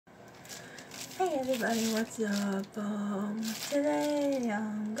Hey everybody, what's up? Today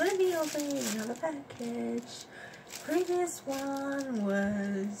I'm gonna be opening another package. Previous one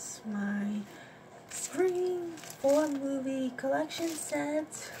was my Scream 4 movie collection set,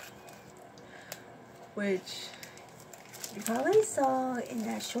 which you probably saw in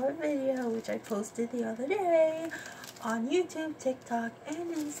that short video which I posted the other day on YouTube, TikTok,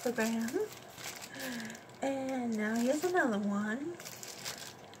 and Instagram. And now here's another one,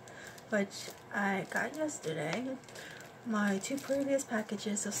 which I got yesterday. My two previous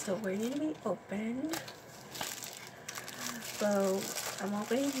packages are still waiting to be opened. So I'm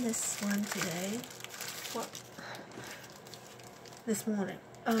opening this one today. Well, this morning,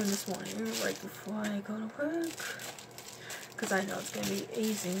 right before I go to work, because I know it's gonna be an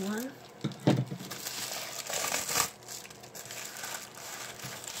easy one.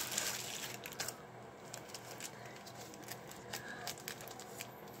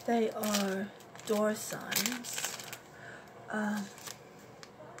 They are door signs.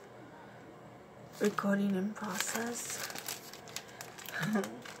 Recording in process.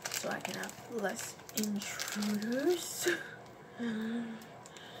 So I can have less intruders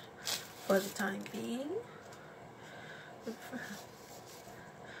for the time being.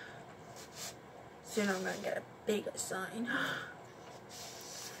 Soon I'm gonna get a bigger sign.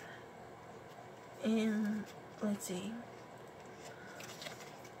 And let's see.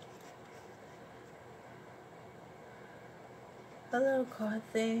 A little card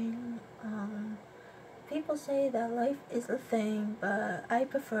thing. People say that life is a thing, but I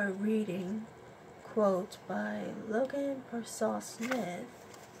prefer reading. Quote by Logan Pearsall Smith.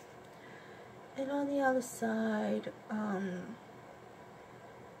 And on the other side,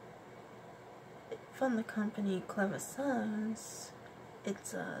 from the company Clever Signs,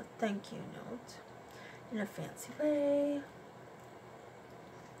 it's a thank you note in a fancy way.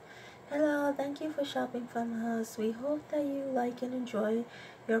 Hello, thank you for shopping from us. We hope that you like and enjoy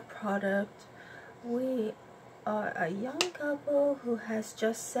your product. We are a young couple who has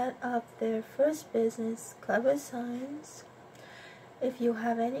just set up their first business, Clever Signs. If you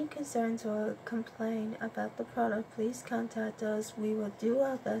have any concerns or complain about the product, please contact us. We will do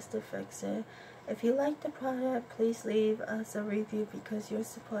our best to fix it. If you like the product, please leave us a review because your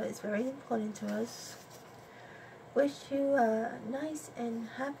support is very important to us. Wish you a nice and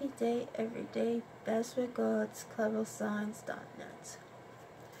happy day every day. Best regards, cleversigns.net.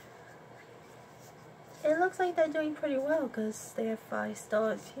 It looks like they're doing pretty well because they have 5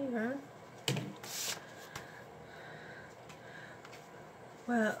 stars here.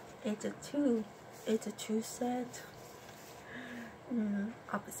 Well, it's a two set.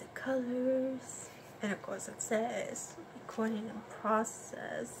 Opposite colors. And of course it says recording in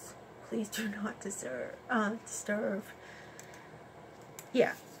process. Please do not disturb.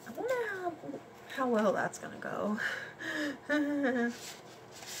 Yeah, I wonder how well that's gonna go.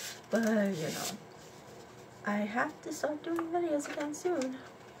 But you know, I have to start doing videos again soon.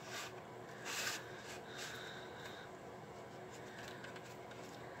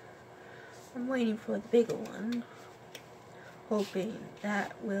 I'm waiting for the bigger one, hoping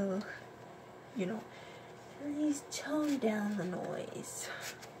that will, you know, at least tone down the noise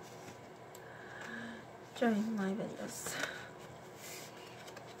during my videos.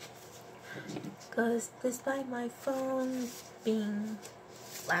 Because despite my phone being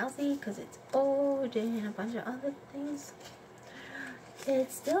lousy because it's old and a bunch of other things,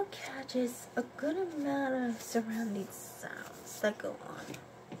 it still catches a good amount of surrounding sounds that go on.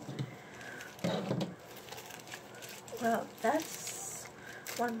 Well, that's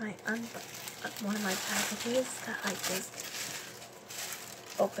one of my packages that I just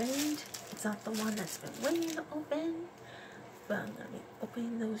opened. It's not the one that's been waiting to open, but I'm gonna be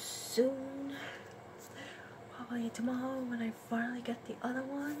opening those soon. Probably tomorrow when I finally get the other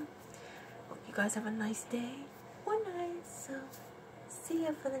one. Hope you guys have a nice day or night. So see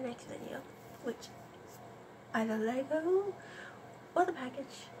you for the next video, which either Lego or the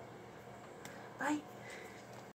package. Bye.